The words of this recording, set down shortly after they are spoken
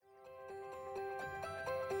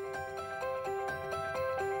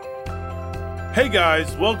Hey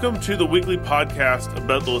guys, welcome to the weekly podcast of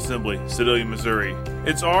Bethel Assembly, Sedalia, Missouri.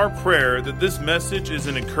 It's our prayer that this message is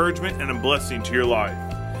an encouragement and a blessing to your life.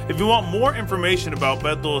 If you want more information about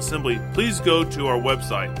Bethel Assembly, please go to our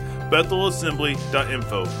website,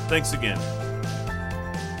 bethelassembly.info. Thanks again.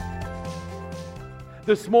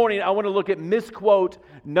 This morning, I want to look at misquote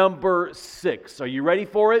number 6. Are you ready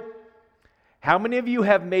for it? How many of you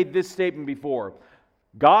have made this statement before?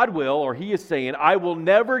 God will, or He is saying, I will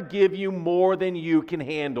never give you more than you can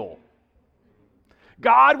handle.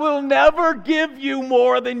 God will never give you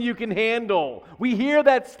more than you can handle. We hear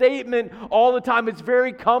that statement all the time. It's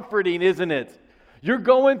very comforting, isn't it? You're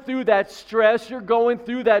going through that stress. You're going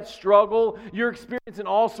through that struggle. You're experiencing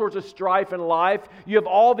all sorts of strife in life. You have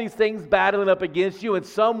all these things battling up against you, and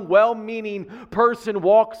some well-meaning person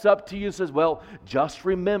walks up to you and says, well, just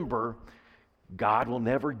remember, God will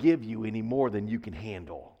never give you any more than you can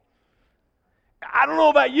handle. I don't know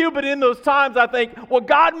about you, but in those times I think, well,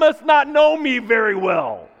 God must not know me very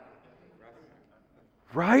well.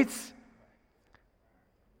 Right?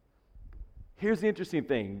 Here's the interesting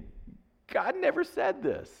thing. God never said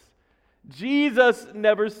this. Jesus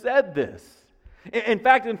never said this. In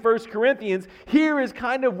fact, in 1 Corinthians, here is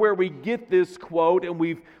kind of where we get this quote, and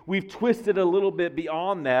we've twisted a little bit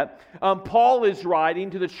beyond that. Paul is writing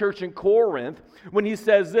to the church in Corinth when he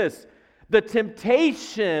says this, the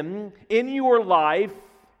temptation in your life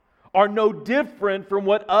are no different from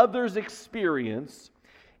what others experience,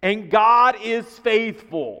 and God is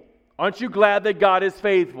faithful. Aren't you glad that God is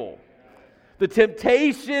faithful? The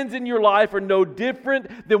temptations in your life are no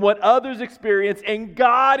different than what others experience, and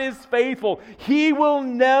God is faithful. He will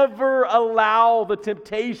never allow the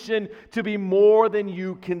temptation to be more than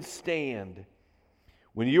you can stand.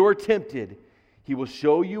 When you are tempted, He will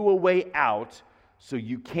show you a way out so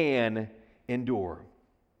you can endure.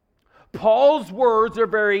 Paul's words are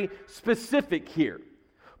very specific here.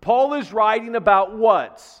 Paul is writing about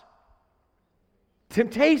what?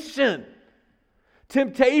 Temptation.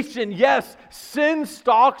 Temptation, yes, sin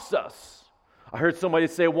stalks us. I heard somebody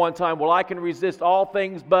say one time, well, I can resist all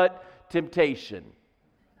things but temptation.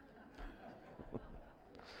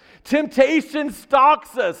 Temptation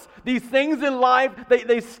stalks us. These things in life,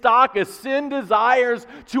 they stalk us. Sin desires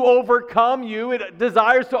to overcome you. It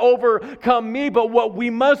desires to overcome me. But what we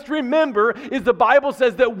must remember is the Bible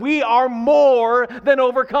says that we are more than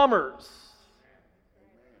overcomers.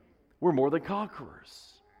 We're more than conquerors.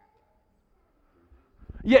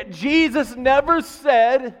 Yet Jesus never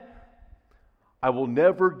said, I will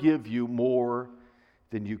never give you more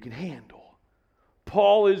than you can handle.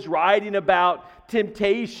 Paul is writing about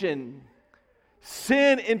temptation.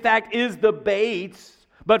 Sin, in fact, is the bait,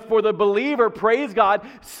 but for the believer, praise God,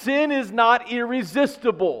 sin is not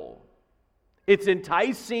irresistible. It's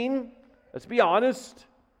enticing, let's be honest.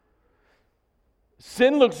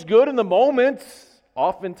 Sin looks good in the moment,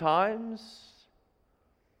 oftentimes.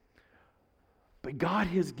 But God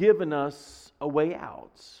has given us a way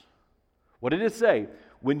out. What did it say?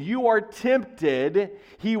 When you are tempted,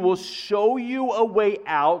 He will show you a way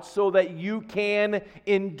out so that you can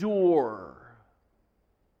endure.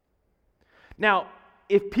 Now,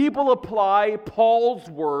 if people apply Paul's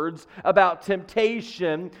words about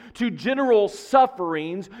temptation to general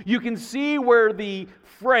sufferings, you can see where the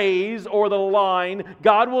phrase or the line,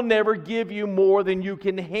 God will never give you more than you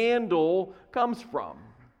can handle, comes from.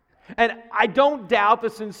 And I don't doubt the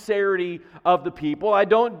sincerity of the people. I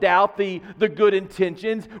don't doubt the good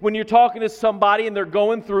intentions. When you're talking to somebody and they're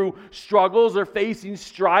going through struggles, they're facing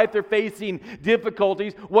strife, they're facing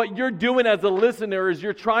difficulties, what you're doing as a listener is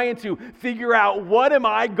you're trying to figure out, what am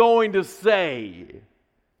I going to say?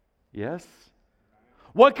 Yes?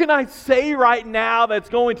 What can I say right now that's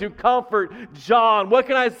going to comfort John? What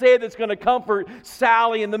can I say that's going to comfort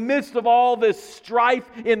Sally in the midst of all this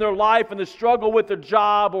strife in their life and the struggle with their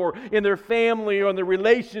job or in their family or in their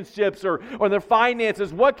relationships or their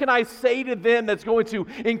finances? What can I say to them that's going to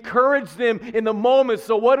encourage them in the moment?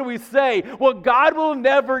 So what do we say? Well, God will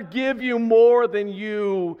never give you more than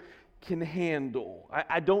you can handle.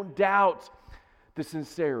 I don't doubt the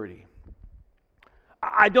sincerity.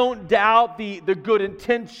 I don't doubt the good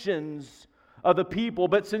intentions of the people,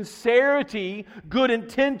 but sincerity, good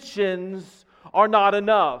intentions are not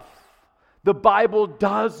enough. The Bible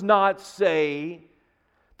does not say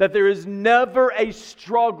that there is never a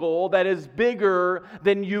struggle that is bigger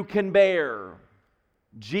than you can bear.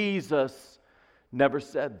 Jesus never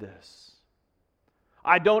said this.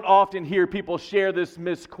 I don't often hear people share this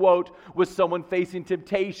misquote with someone facing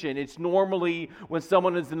temptation. It's normally when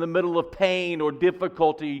someone is in the middle of pain or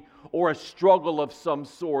difficulty or a struggle of some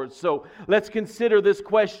sort. So let's consider this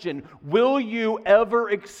question. Will you ever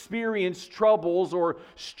experience troubles or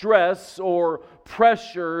stress or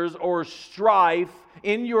pressures or strife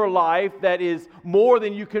in your life that is more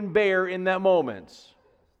than you can bear in that moment?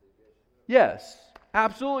 Yes,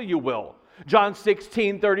 absolutely you will. John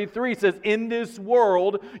 16:33 says, in this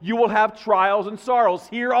world you will have trials and sorrows.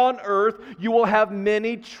 Here on earth you will have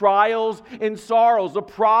many trials and sorrows. The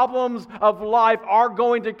problems of life are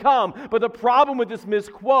going to come. But the problem with this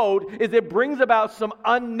misquote is it brings about some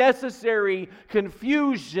unnecessary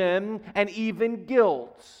confusion and even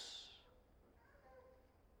guilt.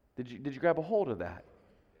 Did you grab a hold of that?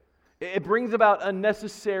 It brings about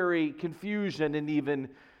unnecessary confusion and even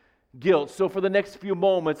guilt. So for the next few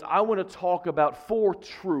moments, I want to talk about 4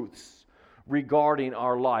 truths regarding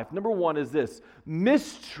our life. Number 1 is this: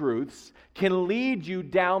 mistruths can lead you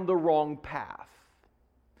down the wrong path.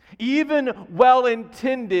 Even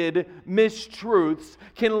well-intended mistruths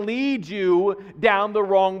can lead you down the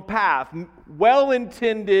wrong path.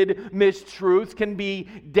 Well-intended mistruths can be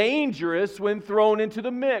dangerous when thrown into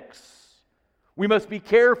the mix. We must be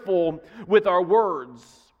careful with our words.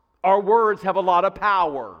 Our words have a lot of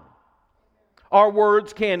power. Our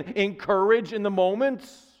words can encourage in the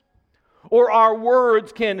moments, or our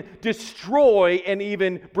words can destroy and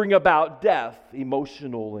even bring about death,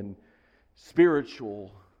 emotional and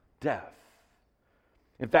spiritual death.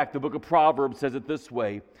 In fact, the book of Proverbs says it this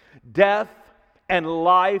way: death and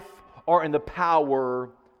life are in the power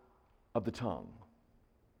of the tongue.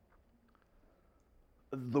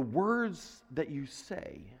 The words that you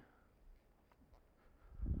say,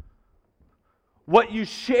 what you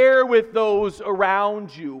share with those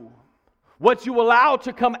around you, what you allow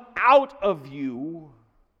to come out of you,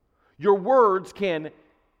 your words can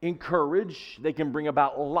encourage, they can bring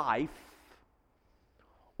about life,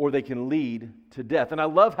 or they can lead to death. And I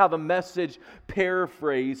love how the Message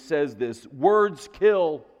paraphrase says this: words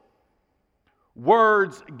kill,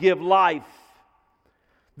 words give life.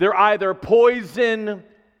 They're either poison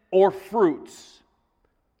or fruits.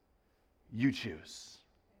 You choose.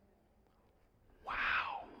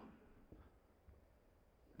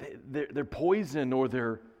 They're poison or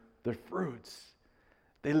they're fruits.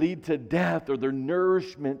 They lead to death or they're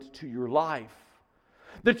nourishment to your life.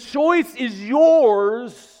 The choice is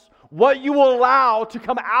yours, what you will allow to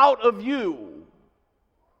come out of you.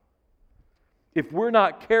 If we're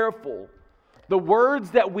not careful, the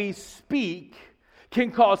words that we speak can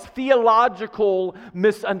cause theological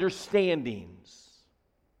misunderstandings.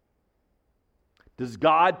 Does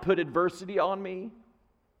God put adversity on me?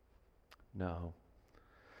 No.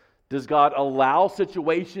 Does God allow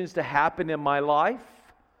situations to happen in my life?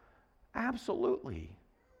 Absolutely.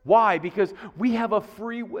 Why? Because we have a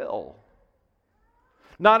free will.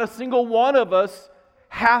 Not a single one of us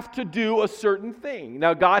have to do a certain thing.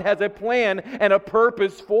 Now, God has a plan and a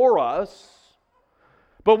purpose for us,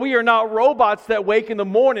 but we are not robots that wake in the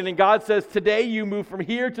morning and God says, today you move from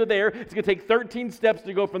here to there. It's going to take 13 steps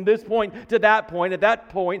to go from this point to that point. At that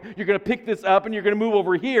point, you're going to pick this up and you're going to move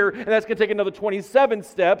over here, and that's going to take another 27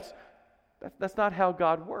 steps. That's not how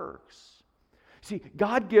God works. See,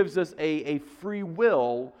 God gives us a free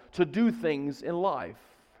will to do things in life.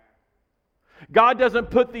 God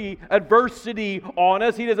doesn't put the adversity on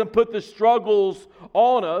us. He doesn't put the struggles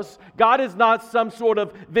on us. God is not some sort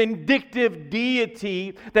of vindictive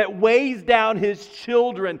deity that weighs down His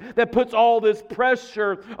children, that puts all this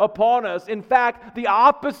pressure upon us. In fact, the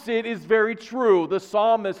opposite is very true. The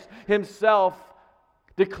psalmist himself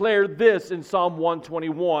declared this in Psalm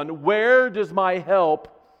 121, "Where does my help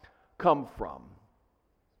come from?"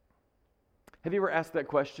 Have you ever asked that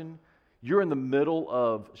question? You're in the middle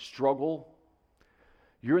of struggle.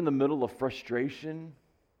 You're in the middle of frustration.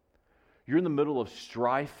 You're in the middle of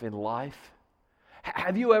strife in life.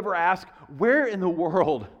 Have you ever asked, where in the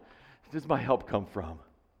world does my help come from?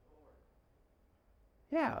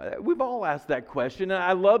 Yeah, we've all asked that question, and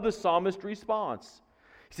I love the psalmist's response.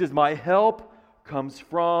 He says, my help comes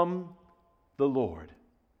from the Lord.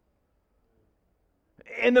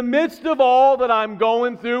 In the midst of all that I'm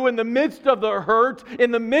going through, in the midst of the hurt,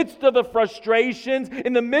 in the midst of the frustrations,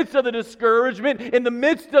 in the midst of the discouragement, in the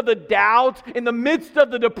midst of the doubt, in the midst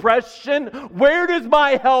of the depression, where does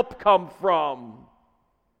my help come from?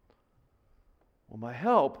 Well, my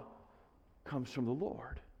help comes from the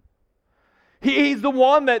Lord. He's the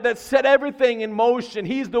one that set everything in motion.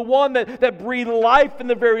 He's the one that breathed life in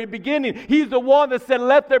the very beginning. He's the one that said,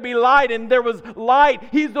 let there be light, and there was light.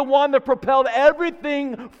 He's the one that propelled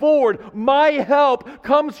everything forward. My help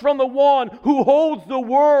comes from the one who holds the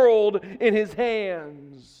world in his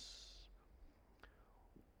hands.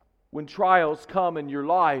 When trials come in your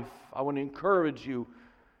life, I want to encourage you,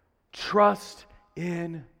 trust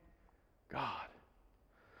in God.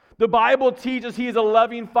 The Bible teaches He is a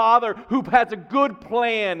loving Father who has a good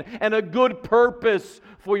plan and a good purpose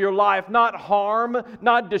for your life. Not harm,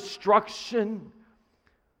 not destruction.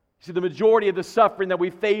 See, the majority of the suffering that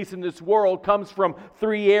we face in this world comes from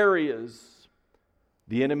three areas.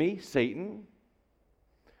 The enemy, Satan.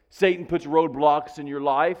 Satan puts roadblocks in your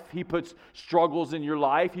life. He puts struggles in your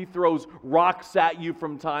life. He throws rocks at you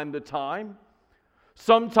from time to time.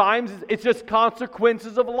 Sometimes it's just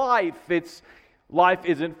consequences of life. Life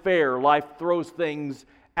isn't fair. Life throws things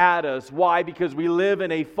at us. Why? Because we live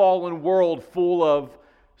in a fallen world full of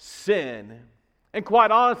sin. And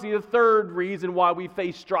quite honestly, the third reason why we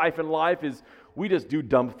face strife in life is we just do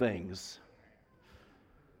dumb things.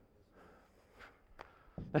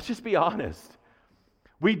 Let's just be honest.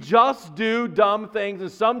 We just do dumb things,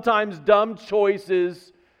 and sometimes dumb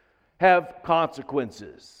choices have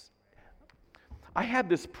consequences. I had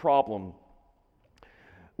this problem.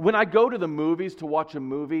 When I go to the movies to watch a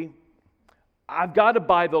movie, I've got to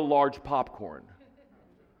buy the large popcorn.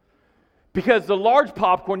 Because the large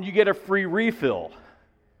popcorn, you get a free refill,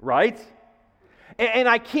 right? And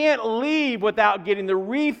I can't leave without getting the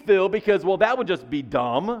refill because, well, that would just be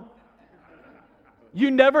dumb. You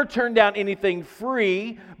never turn down anything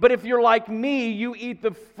free, but if you're like me, you eat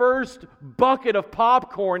the first bucket of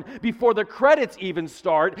popcorn before the credits even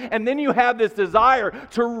start, and then you have this desire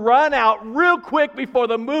to run out real quick before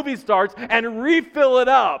the movie starts and refill it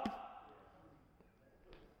up.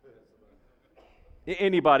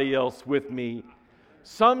 Anybody else with me?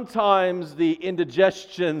 Sometimes the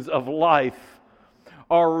indigestions of life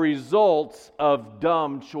are results of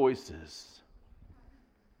dumb choices,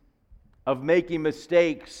 of making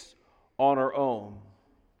mistakes on our own.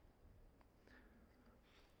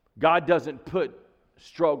 God doesn't put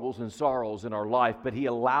struggles and sorrows in our life, but He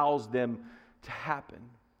allows them to happen.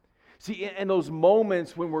 See, in those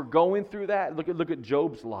moments when we're going through that, look at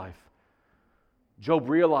Job's life. Job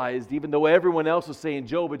realized, even though everyone else was saying,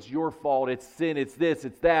 Job, it's your fault, it's sin, it's this,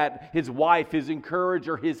 it's that, his wife, his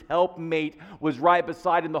encourager, his helpmate was right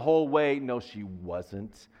beside him the whole way. No, she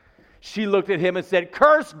wasn't. She looked at him and said,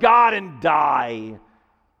 curse God and die.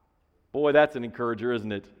 Boy, that's an encourager,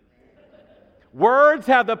 isn't it? Words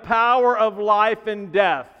have the power of life and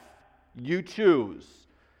death. You choose.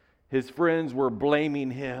 His friends were blaming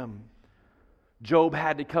him. Job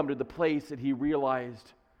had to come to the place that he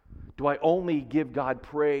realized, do I only give God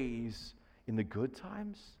praise in the good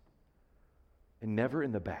times and never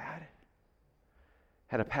in the bad?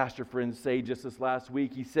 Had a pastor friend say just this last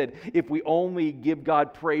week, he said, if we only give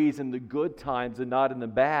God praise in the good times and not in the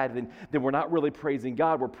bad, then we're not really praising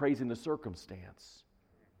God, we're praising the circumstance.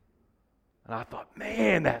 And I thought,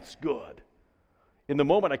 man, that's good. In the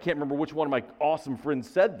moment, I can't remember which one of my awesome friends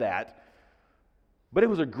said that, but it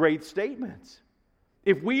was a great statement.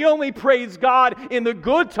 If we only praise God in the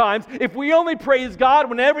good times, if we only praise God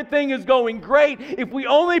when everything is going great, if we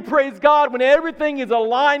only praise God when everything is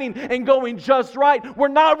aligning and going just right, we're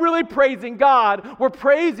not really praising God, we're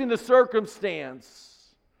praising the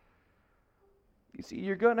circumstance. You see,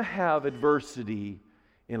 you're going to have adversity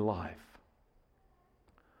in life.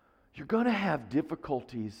 You're going to have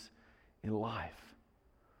difficulties in life.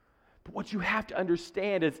 But what you have to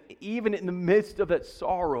understand is even in the midst of that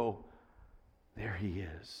sorrow, there He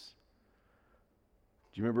is.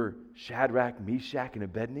 Do you remember Shadrach, Meshach, and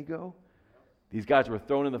Abednego? These guys were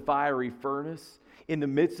thrown in the fiery furnace. In the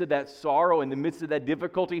midst of that sorrow, in the midst of that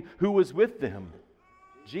difficulty, who was with them?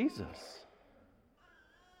 Jesus.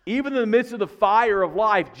 Even in the midst of the fire of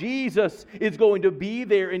life, Jesus is going to be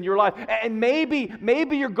there in your life. And maybe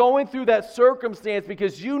you're going through that circumstance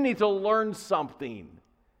because you need to learn something.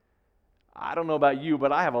 I don't know about you,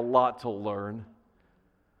 but I have a lot to learn.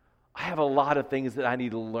 I have a lot of things that I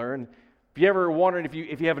need to learn. If you ever wondering if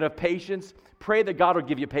you have enough patience, pray that God will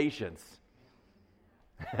give you patience.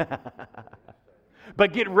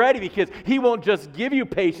 But get ready, because He won't just give you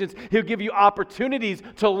patience, He'll give you opportunities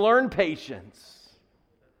to learn patience.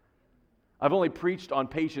 I've only preached on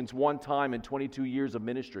patience one time in 22 years of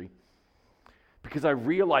ministry because I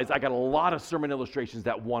realized I got a lot of sermon illustrations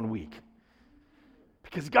that one week.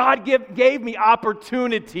 Because God gave me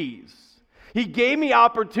opportunities. He gave me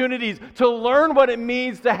opportunities to learn what it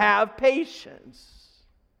means to have patience.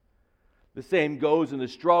 The same goes in the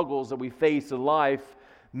struggles that we face in life.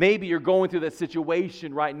 Maybe you're going through that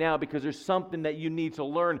situation right now because there's something that you need to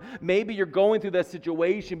learn. Maybe you're going through that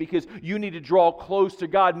situation because you need to draw close to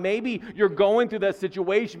God. Maybe you're going through that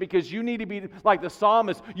situation because you need to be like the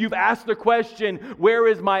psalmist. You've asked the question, where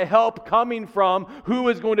is my help coming from? Who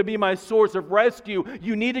is going to be my source of rescue?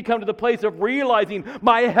 You need to come to the place of realizing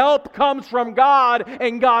my help comes from God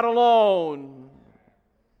and God alone.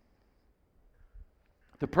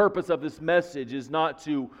 The purpose of this message is not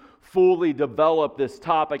to fully develop this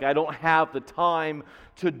topic. I don't have the time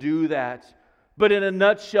to do that. But in a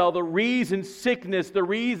nutshell, the reason sickness, the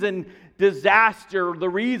reason disaster, the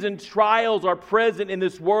reason trials are present in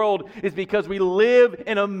this world is because we live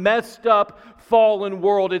in a messed up, fallen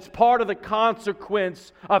world. It's part of the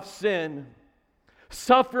consequence of sin.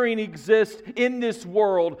 Suffering exists in this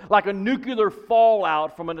world like a nuclear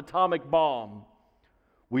fallout from an atomic bomb.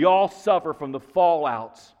 We all suffer from the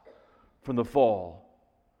fallouts from the fall.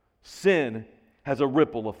 Sin has a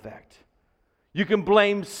ripple effect. You can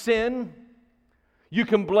blame sin. You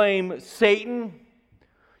can blame Satan.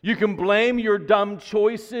 You can blame your dumb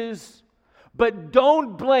choices. But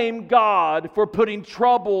don't blame God for putting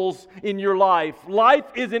troubles in your life. Life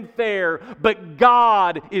isn't fair, but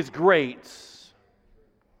God is great.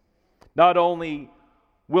 Not only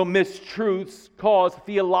will mistruths cause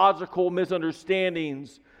theological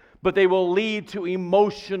misunderstandings, but they will lead to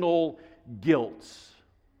emotional guilt.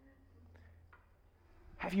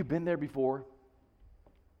 Have you been there before?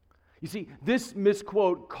 You see, this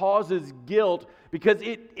misquote causes guilt because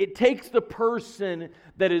it takes the person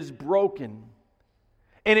that is broken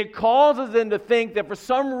and it causes them to think that for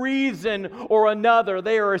some reason or another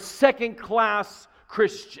they are a second-class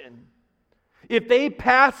Christian. If they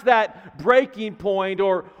pass that breaking point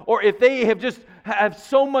or if they have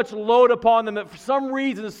so much load upon them that for some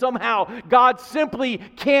reason, somehow, God simply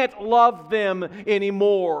can't love them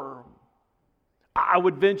anymore. I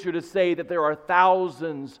would venture to say that there are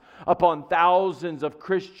thousands upon thousands of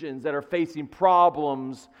Christians that are facing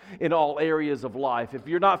problems in all areas of life. If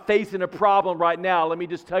you're not facing a problem right now, let me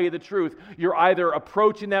just tell you the truth. You're either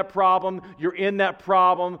approaching that problem, you're in that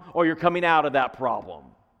problem, or you're coming out of that problem.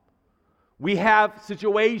 We have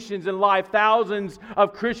situations in life, thousands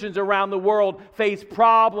of Christians around the world face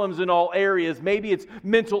problems in all areas. Maybe it's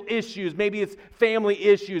mental issues, maybe it's family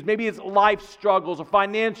issues, maybe it's life struggles or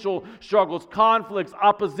financial struggles, conflicts,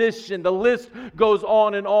 opposition. The list goes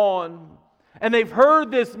on and on. And they've heard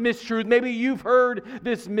this mistruth. Maybe you've heard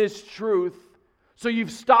this mistruth. So you've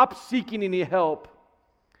stopped seeking any help.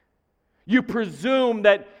 You presume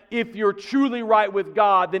that if you're truly right with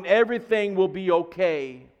God, then everything will be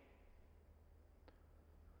okay.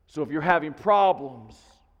 So if you're having problems,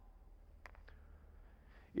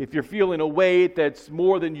 if you're feeling a weight that's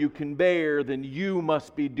more than you can bear, then you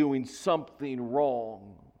must be doing something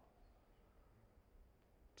wrong.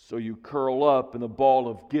 So you curl up in a ball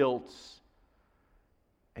of guilt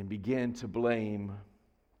and begin to blame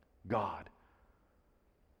God.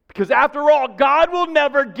 Because after all, God will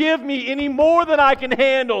never give me any more than I can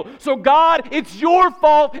handle. So God, it's your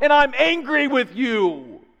fault and I'm angry with you.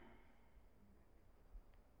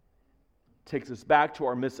 Takes us back to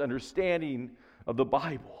our misunderstanding of the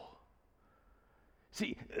Bible.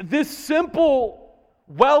 See, this simple,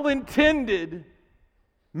 well-intended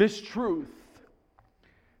mistruth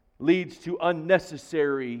leads to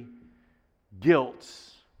unnecessary guilt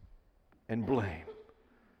and blame.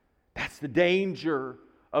 That's the danger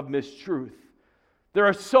of mistruth. There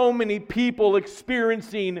are so many people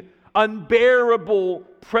experiencing unbearable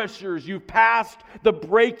pressures. You've passed the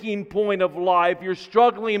breaking point of life. You're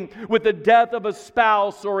struggling with the death of a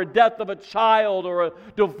spouse or a death of a child or a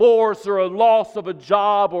divorce or a loss of a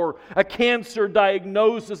job or a cancer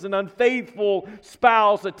diagnosis, an unfaithful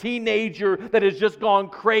spouse, a teenager that has just gone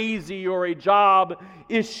crazy, or a job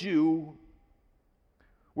issue.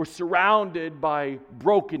 We're surrounded by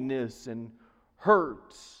brokenness and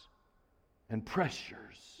hurts and pressures.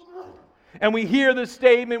 And we hear the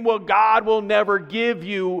statement, well, God will never give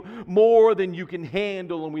you more than you can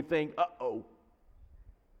handle. And we think, uh-oh,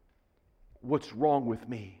 what's wrong with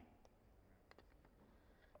me?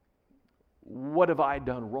 What have I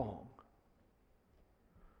done wrong?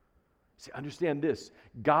 See, understand this.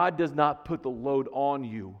 God does not put the load on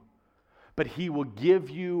you, but He will give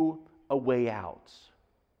you a way out.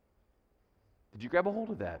 Did you grab a hold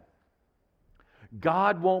of that?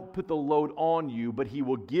 God won't put the load on you, but He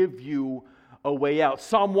will give you a way out.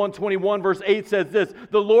 Psalm 121 verse 8 says this,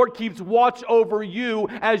 the Lord keeps watch over you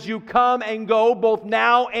as you come and go, both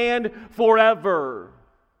now and forever.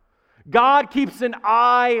 God keeps an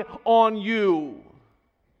eye on you.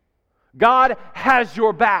 God has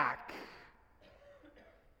your back.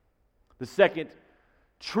 The second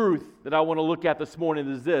truth that I want to look at this morning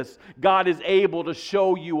is this: God is able to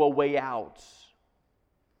show you a way out.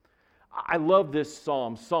 I love this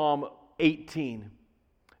psalm, Psalm 18.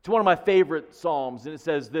 It's one of my favorite psalms, and it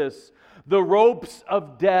says this: "The ropes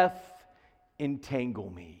of death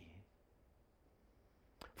entangle me.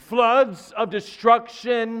 Floods of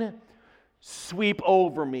destruction sweep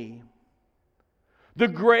over me. The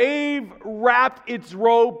grave wrapped its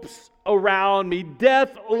ropes around me.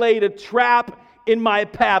 Death laid a trap in my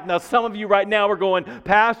path." Now, some of you right now are going,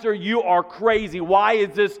 "Pastor, you are crazy. Why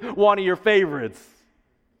is this one of your favorites?"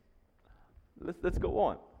 Let's go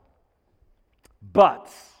on. But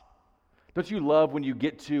don't you love when you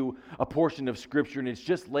get to a portion of Scripture and it's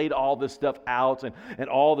just laid all this stuff out and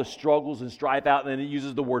all the struggles and strife out, and then it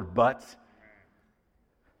uses the word but?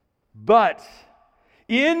 But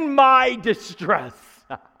in my distress,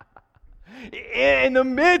 in the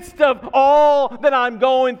midst of all that I'm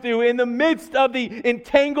going through, in the midst of the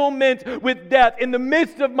entanglement with death, in the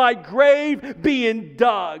midst of my grave being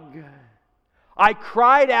dug, I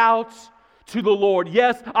cried out to the Lord.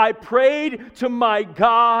 Yes, I prayed to my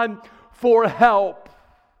God for help.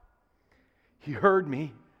 He heard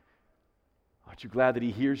me. Aren't you glad that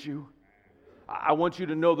He hears you? I want you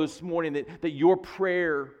to know this morning that your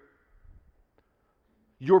prayer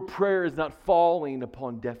is not falling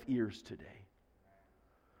upon deaf ears today.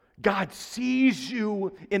 God sees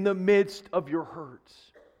you in the midst of your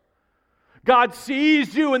hurts. God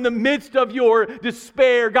sees you in the midst of your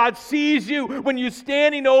despair. God sees you when you're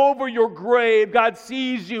standing over your grave. God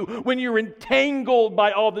sees you when you're entangled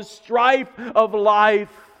by all the strife of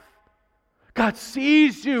life. God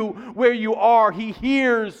sees you where you are. He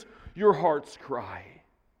hears your heart's cry.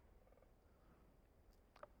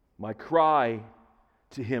 My cry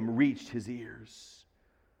to Him reached His ears.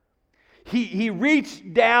 He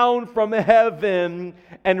reached down from heaven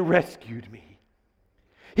and rescued me.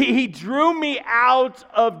 He drew me out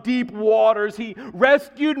of deep waters. He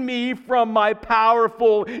rescued me from my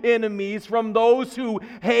powerful enemies, from those who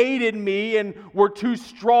hated me and were too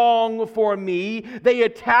strong for me. They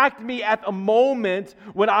attacked me at a moment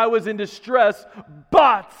when I was in distress,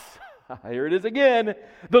 but, here it is again,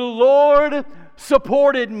 the Lord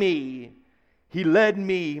supported me. He led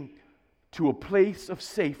me to a place of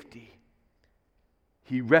safety.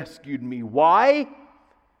 He rescued me. Why?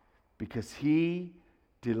 Because He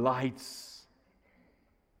delights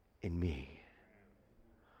in me.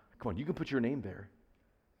 Come on, you can put your name there.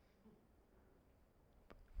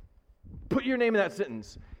 Put your name in that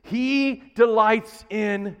sentence. He delights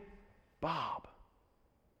in Bob.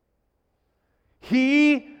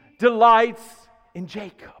 He delights in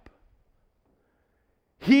Jacob.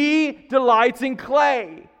 He delights in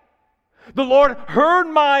Clay. The Lord heard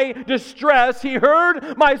my distress. He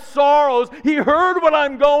heard my sorrows. He heard what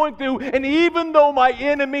I'm going through. And even though my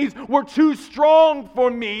enemies were too strong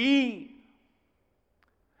for me,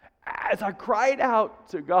 as I cried out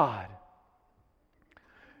to God,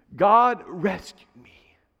 God rescued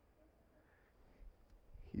me.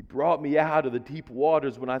 He brought me out of the deep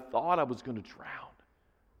waters when I thought I was going to drown.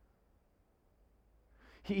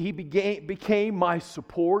 He became my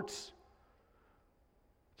support.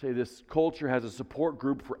 Say this culture has a support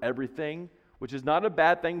group for everything, which is not a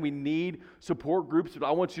bad thing. We need support groups, but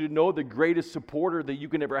I want you to know the greatest supporter that you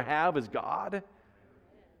can ever have is God.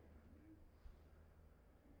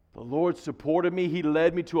 The Lord supported me. He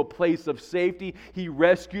led me to a place of safety. He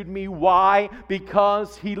rescued me. Why?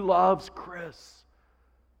 Because He loves Chris.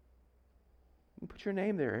 Put your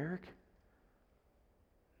name there, Eric.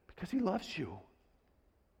 Because He loves you.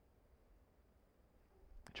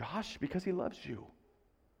 Josh, because He loves you.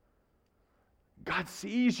 God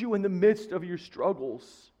sees you in the midst of your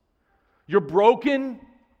struggles. You're broken.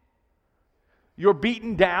 You're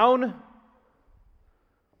beaten down.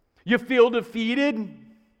 You feel defeated.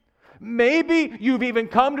 Maybe you've even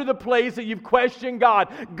come to the place that you've questioned God.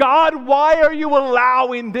 God, why are you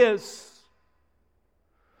allowing this?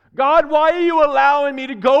 God, why are you allowing me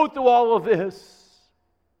to go through all of this?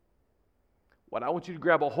 What I want you to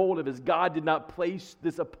grab a hold of is God did not place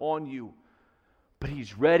this upon you, but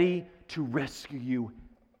He's ready to rescue you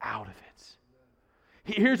out of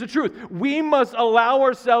it. Here's the truth. We must allow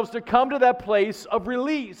ourselves to come to that place of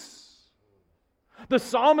release. The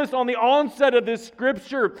psalmist on the onset of this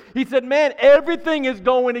scripture, he said, man, everything is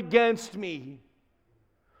going against me.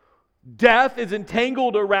 Death is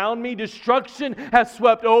entangled around me. Destruction has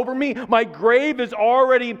swept over me. My grave is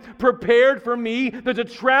already prepared for me. There's a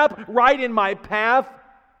trap right in my path.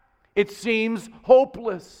 It seems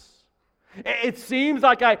hopeless. It seems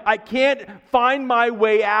like I can't find my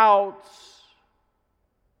way out.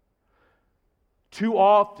 Too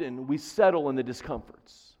often we settle in the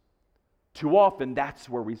discomforts. Too often that's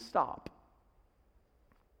where we stop.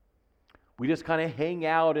 We just kind of hang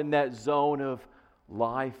out in that zone of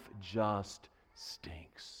life just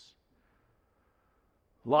stinks.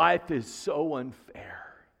 Life is so unfair.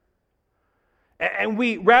 And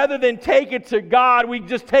we, rather than take it to God, we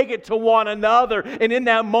just take it to one another. And in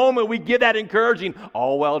that moment, we give that encouraging,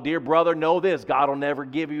 oh, well, dear brother, know this, God will never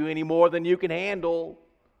give you any more than you can handle.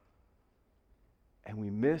 And we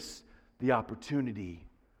miss the opportunity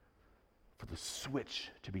for the switch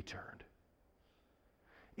to be turned.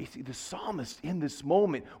 You see, the psalmist in this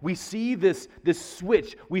moment, we see this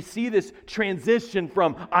switch. We see this transition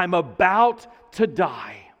from, I'm about to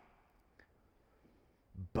die,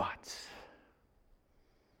 but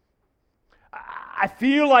I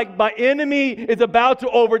feel like my enemy is about to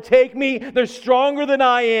overtake me. They're stronger than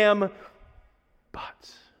I am,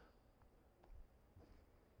 but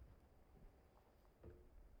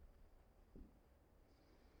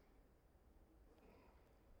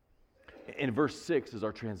in verse 6 is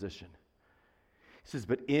our transition. He says,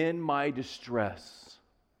 but in my distress,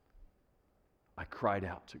 I cried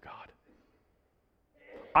out to God.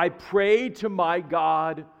 I prayed to my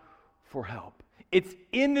God for help. It's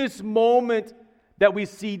in this moment that we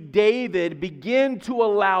see David begin to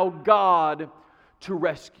allow God to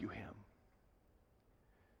rescue him.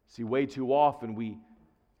 See, way too often we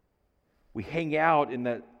hang out in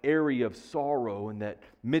that area of sorrow, in that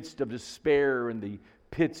midst of despair, in the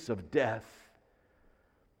pits of death,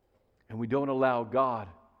 and we don't allow God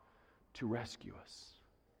to rescue us.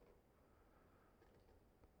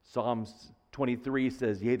 Psalms 23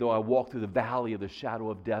 says, yea, though I walk through the valley of the shadow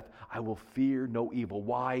of death, I will fear no evil.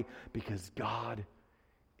 Why? Because God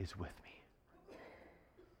is with me.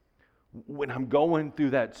 When I'm going through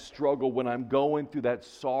that struggle, when I'm going through that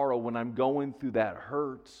sorrow, when I'm going through that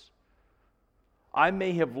hurt, I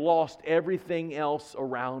may have lost everything else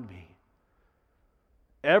around me.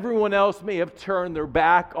 Everyone else may have turned their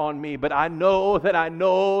back on me, but I know that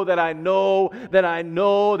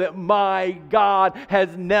my God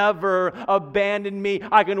has never abandoned me.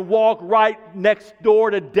 I can walk right next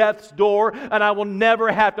door to death's door, and I will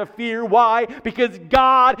never have to fear. Why? Because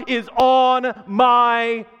God is on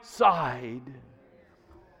my side.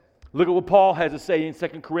 Look at what Paul has to say in 2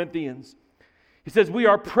 Corinthians. He says, we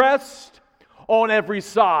are pressed on every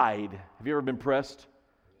side. Have you ever been pressed?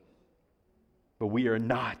 But we are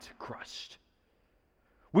not crushed.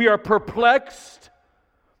 We are perplexed,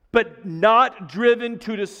 but not driven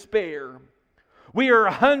to despair. We are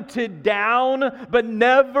hunted down, but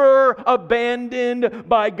never abandoned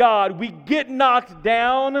by God. We get knocked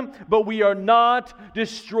down, but we are not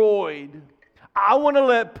destroyed. I want to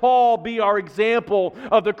let Paul be our example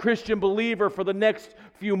of the Christian believer for the next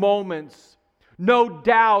few moments. No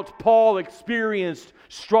doubt Paul experienced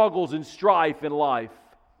struggles and strife in life.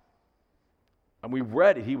 And we've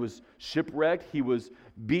read it. He was shipwrecked. He was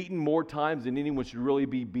beaten more times than anyone should really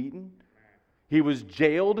be beaten. He was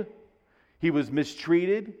jailed. He was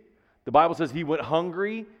mistreated. The Bible says he went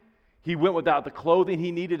hungry. He went without the clothing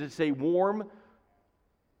he needed to stay warm.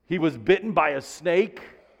 He was bitten by a snake.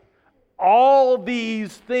 All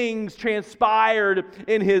these things transpired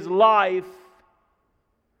in his life.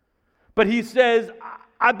 But he says,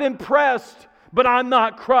 I've been pressed, but I'm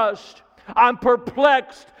not crushed. I'm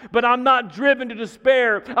perplexed, but I'm not driven to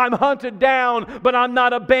despair. I'm hunted down, but I'm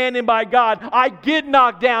not abandoned by God. I get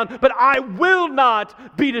knocked down, but I will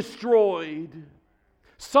not be destroyed.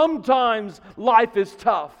 Sometimes life is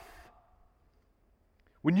tough.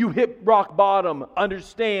 When you hit rock bottom,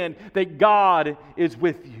 understand that God is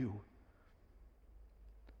with you.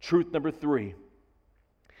 Truth number 3.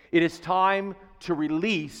 It is time to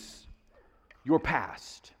release your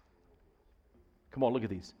past. Come on, look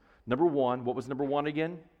at these. Number 1, what was number 1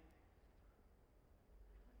 again?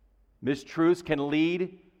 Mistruths can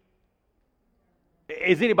lead.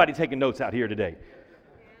 Is anybody taking notes out here today?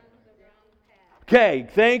 Okay,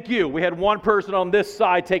 thank you. We had one person on this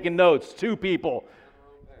side taking notes, 2 people.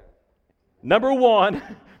 Number 1,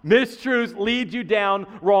 mistruths lead you down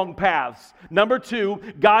wrong paths. Number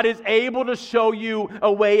 2, God is able to show you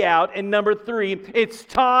a way out. And number 3, it's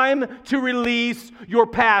time to release your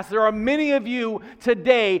past. There are many of you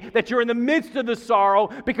today that you're in the midst of the sorrow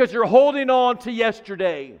because you're holding on to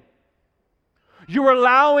yesterday. You're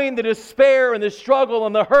allowing the despair and the struggle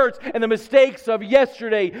and the hurts and the mistakes of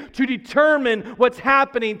yesterday to determine what's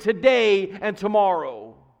happening today and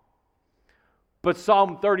tomorrow. But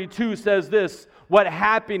Psalm 32 says this, what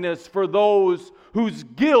happiness for those whose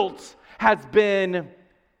guilt has been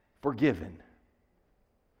forgiven.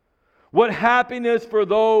 What happiness for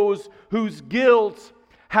those whose guilt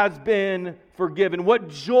has been forgiven. What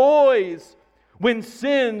joys when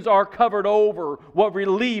sins are covered over. What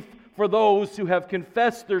relief for those who have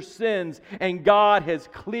confessed their sins and God has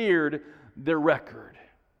cleared their record.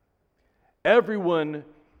 Everyone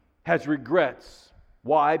has regrets.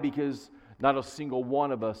 Why? Because not a single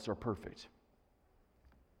one of us are perfect.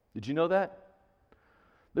 Did you know that?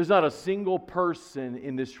 There's not a single person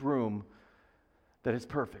in this room that is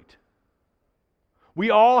perfect. We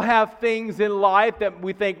all have things in life that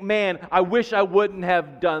we think, man, I wish I wouldn't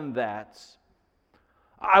have done that.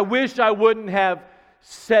 I wish I wouldn't have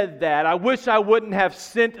said that. I wish I wouldn't have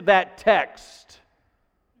sent that text.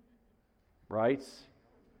 Right?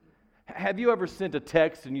 Have you ever sent a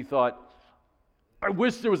text and you thought, I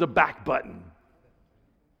wish there was a back button?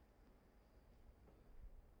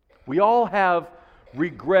 We all have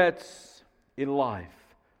regrets in life.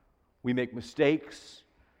 We make mistakes.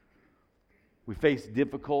 We face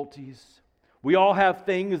difficulties. We all have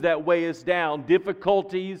things that weigh us down,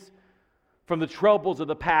 difficulties from the troubles of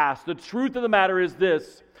the past. The truth of the matter is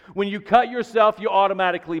this: when you cut yourself, you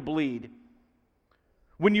automatically bleed.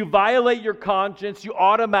 When you violate your conscience, you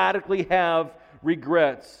automatically have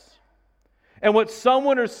regrets. And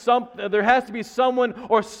there has to be someone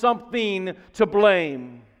or something to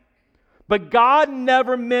blame. But God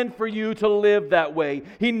never meant for you to live that way.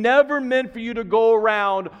 He never meant for you to go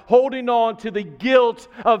around holding on to the guilt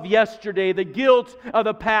of yesterday, the guilt of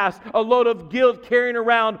the past, a load of guilt carrying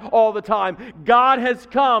around all the time. God has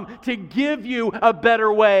come to give you a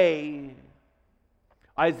better way.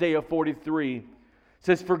 Isaiah 43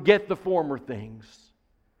 says, forget the former things.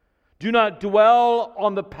 Do not dwell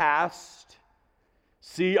on the past.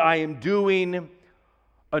 See, I am doing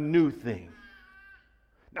a new thing.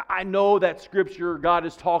 Now, I know that Scripture, God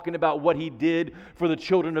is talking about what He did for the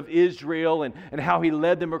children of Israel and how He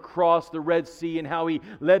led them across the Red Sea and how He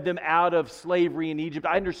led them out of slavery in Egypt.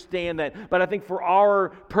 I understand that. But I think for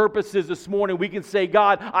our purposes this morning, we can say,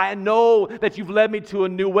 God, I know that You've led me to a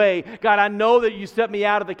new way. God, I know that You set me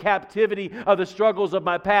out of the captivity of the struggles of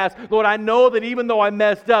my past. Lord, I know that even though I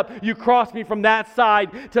messed up, You crossed me from that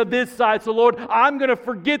side to this side. So, Lord, I'm going to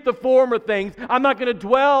forget the former things. I'm not going to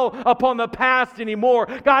dwell upon the past anymore.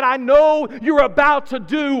 God, I know You're about to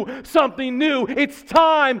do something new. It's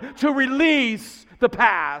time to release the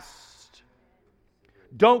past.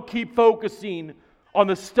 Don't keep focusing on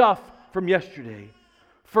the stuff from yesterday.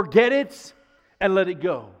 Forget it and let it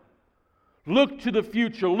go. Look to the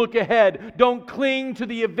future. Look ahead. Don't cling to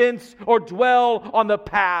the events or dwell on the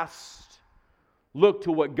past. Look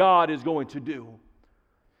to what God is going to do.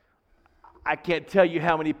 I can't tell you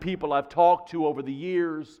how many people I've talked to over the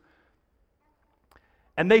years,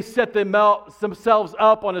 and they set themselves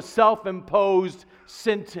up on a self-imposed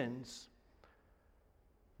sentence.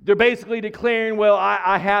 They're basically declaring, well,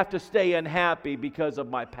 I have to stay unhappy because of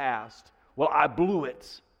my past. Well, I blew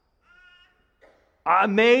it. I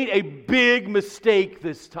made a big mistake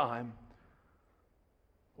this time.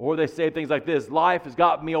 Or they say things like this: life has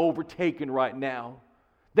got me overtaken right now.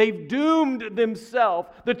 They've doomed themselves.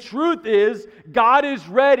 The truth is, God is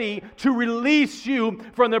ready to release you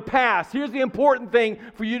from their past. Here's the important thing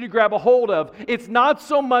for you to grab a hold of. It's not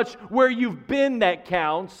so much where you've been that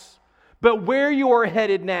counts, but where you are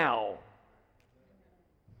headed now.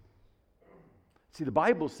 See, the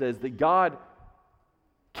Bible says that God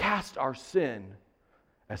cast our sin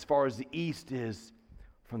as far as the east is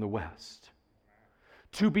from the west.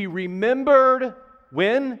 To be remembered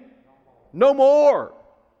when? No more.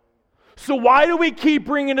 So why do we keep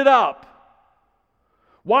bringing it up?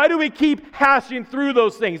 Why do we keep hashing through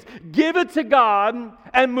those things? Give it to God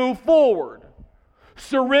and move forward.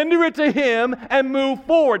 Surrender it to Him and move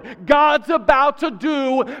forward. God's about to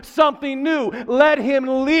do something new. Let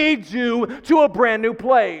Him lead you to a brand new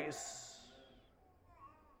place.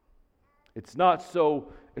 It's not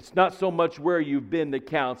so much where you've been that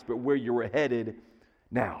counts, but where you're headed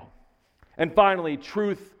now. And finally,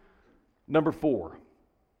 truth number 4.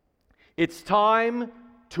 It's time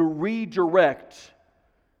to redirect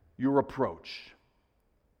your approach.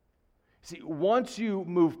 See, once you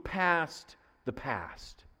move past the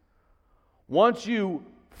past, once you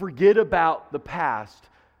forget about the past,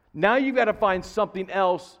 now you've got to find something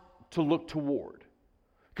else to look toward.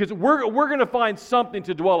 Because we're going to find something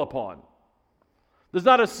to dwell upon. There's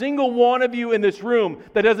not a single one of you in this room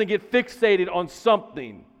that doesn't get fixated on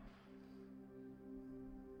something.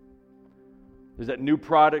 There's that new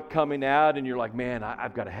product coming out and you're like, man,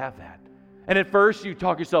 I've got to have that. And at first you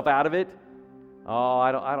talk yourself out of it. Oh,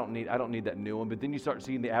 I don't need that new one. But then you start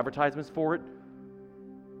seeing the advertisements for it.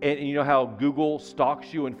 and you know how Google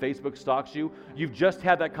stalks you and Facebook stalks you? You've just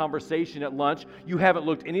had that conversation at lunch. You haven't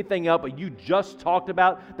looked anything up, but you just talked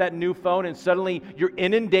about that new phone, and suddenly you're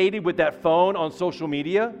inundated with that phone on social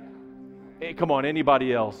media. Hey, come on,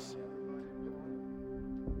 anybody else?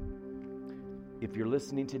 If you're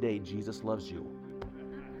listening today, Jesus loves you.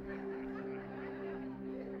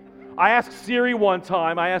 I asked Siri one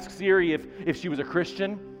time, if she was a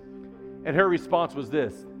Christian, and her response was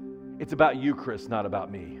this: it's about you, Chris, not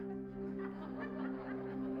about me.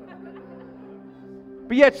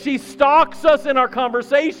 But yet she stalks us in our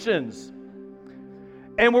conversations.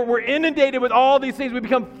 And we're inundated with all these things. We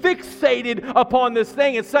become fixated upon this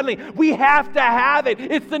thing. And suddenly we have to have it.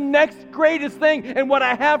 It's the next greatest thing. And what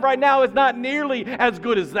I have right now is not nearly as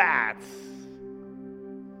good as that.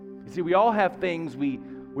 You see, we all have things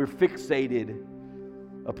we're fixated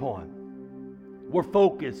upon. We're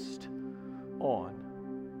focused on.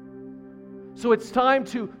 So it's time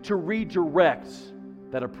to redirect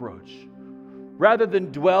that approach. Rather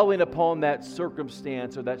than dwelling upon that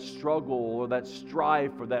circumstance or that struggle or that strife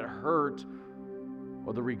or that hurt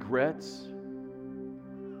or the regrets,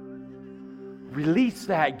 release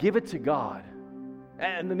that, give it to God.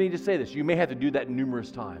 And let me just say this, you may have to do that numerous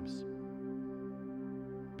times.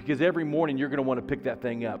 Because every morning you're going to want to pick that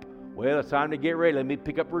thing up. Well, it's time to get ready. Let me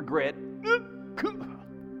pick up regret.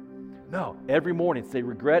 No, every morning say,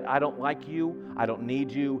 regret, I don't like you. I don't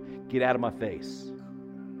need you. Get out of my face.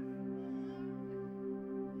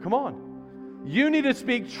 Come on. You need to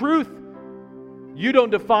speak truth. You don't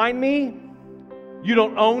define me. You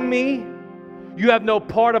don't own me. You have no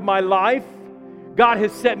part of my life. God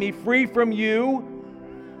has set me free from you.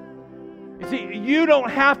 You see, you don't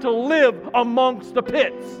have to live amongst the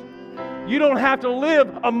pits. You don't have to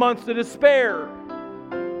live amongst the despair.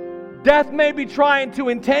 Death may be trying to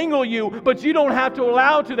entangle you, but you don't have to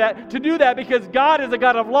allow to do that because God is a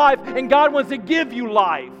God of life and God wants to give you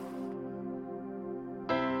life.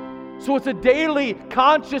 So it's a daily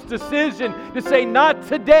conscious decision to say, not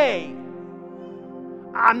today.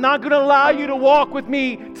 I'm not going to allow you to walk with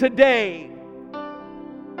me today.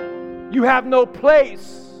 You have no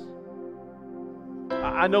place.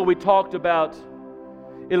 I know we talked about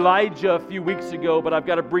Elijah a few weeks ago, but I've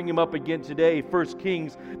got to bring him up again today. 1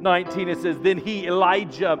 Kings 19, it says, Then he,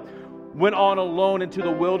 Elijah, went on alone into the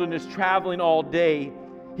wilderness, traveling all day.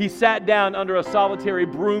 He sat down under a solitary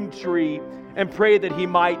broom tree and prayed that he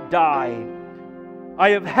might die. I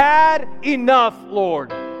have had enough,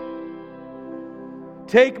 Lord.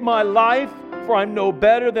 Take my life, for I'm no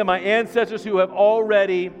better than my ancestors who have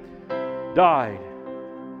already died.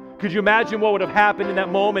 Could you imagine what would have happened in that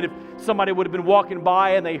moment if somebody would have been walking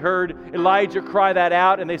by and they heard Elijah cry that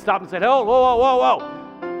out and they stopped and said, "Oh, whoa, whoa, whoa,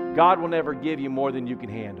 whoa. God will never give you more than you can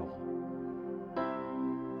handle."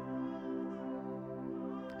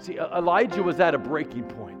 See, Elijah was at a breaking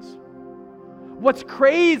point. What's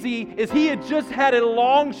crazy is he had just had a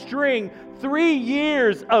long string, 3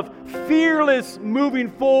 years of fearless moving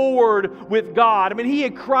forward with God. I mean, he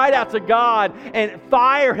had cried out to God and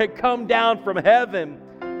fire had come down from heaven.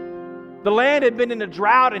 The land had been in a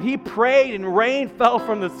drought and he prayed and rain fell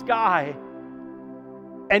from the sky.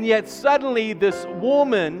 And yet suddenly this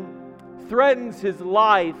woman threatens his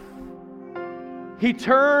life. He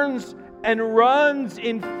turns and runs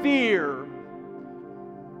in fear,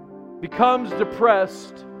 becomes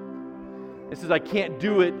depressed, and says, "I can't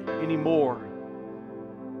do it anymore."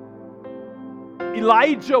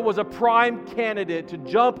 Elijah was a prime candidate to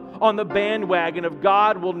jump on the bandwagon of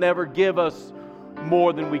God will never give us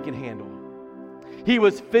more than we can handle. He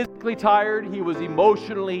was physically tired. He was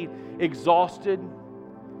emotionally exhausted.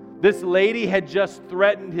 This lady had just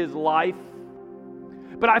threatened his life.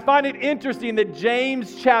 But I find it interesting that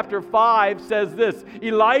James chapter 5 says this: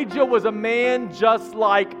 Elijah was a man just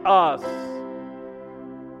like us.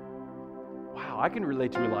 Wow, I can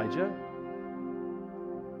relate to Elijah.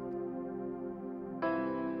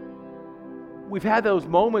 We've had those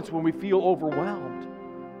moments when we feel overwhelmed.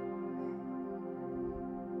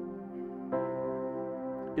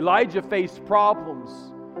 Elijah faced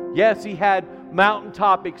problems. Yes, he had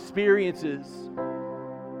mountaintop experiences.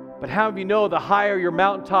 But how do you know the higher your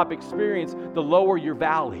mountaintop experience, the lower your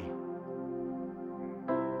valley?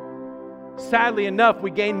 Sadly enough,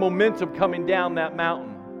 we gain momentum coming down that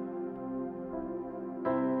mountain.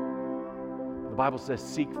 The Bible says,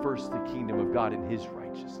 seek first the kingdom of God and His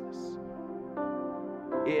righteousness.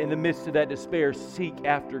 In the midst of that despair, seek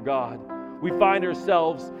after God. We find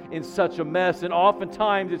ourselves in such a mess, and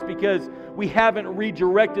oftentimes it's because we haven't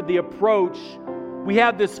redirected the approach We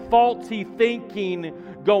have this faulty thinking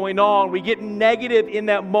going on. We get negative in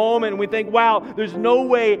that moment and we think, wow, there's no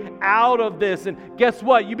way out of this. And guess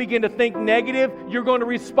what? You begin to think negative, you're going to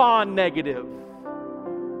respond negative.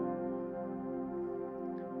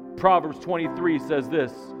 Proverbs 23 says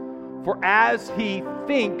this, "For as he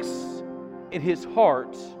thinks in his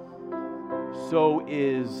heart, so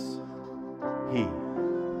is he."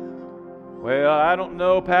 Well, I don't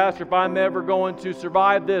know, Pastor, if I'm ever going to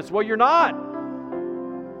survive this. Well, you're not.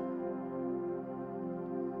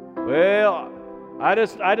 Well, I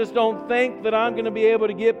just don't think that I'm going to be able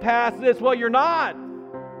to get past this. Well, you're not.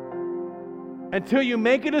 Until you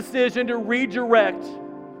make a decision to redirect.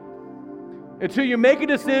 Until you make a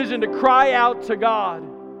decision to cry out to God.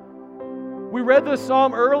 We read this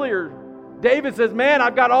psalm earlier. David says, man,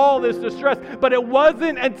 I've got all this distress. But it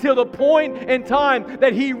wasn't until the point in time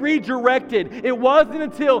that he redirected. It wasn't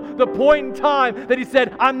until the point in time that he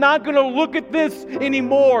said, I'm not going to look at this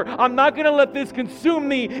anymore. I'm not going to let this consume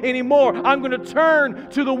me anymore. I'm going to turn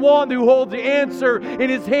to the one who holds the answer in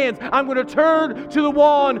his hands. I'm going to turn to the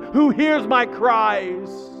one who hears my cries.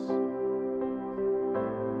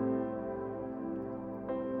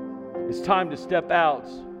 It's time to step out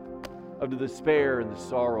of the despair and the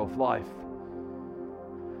sorrow of life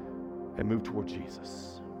and move toward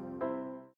Jesus.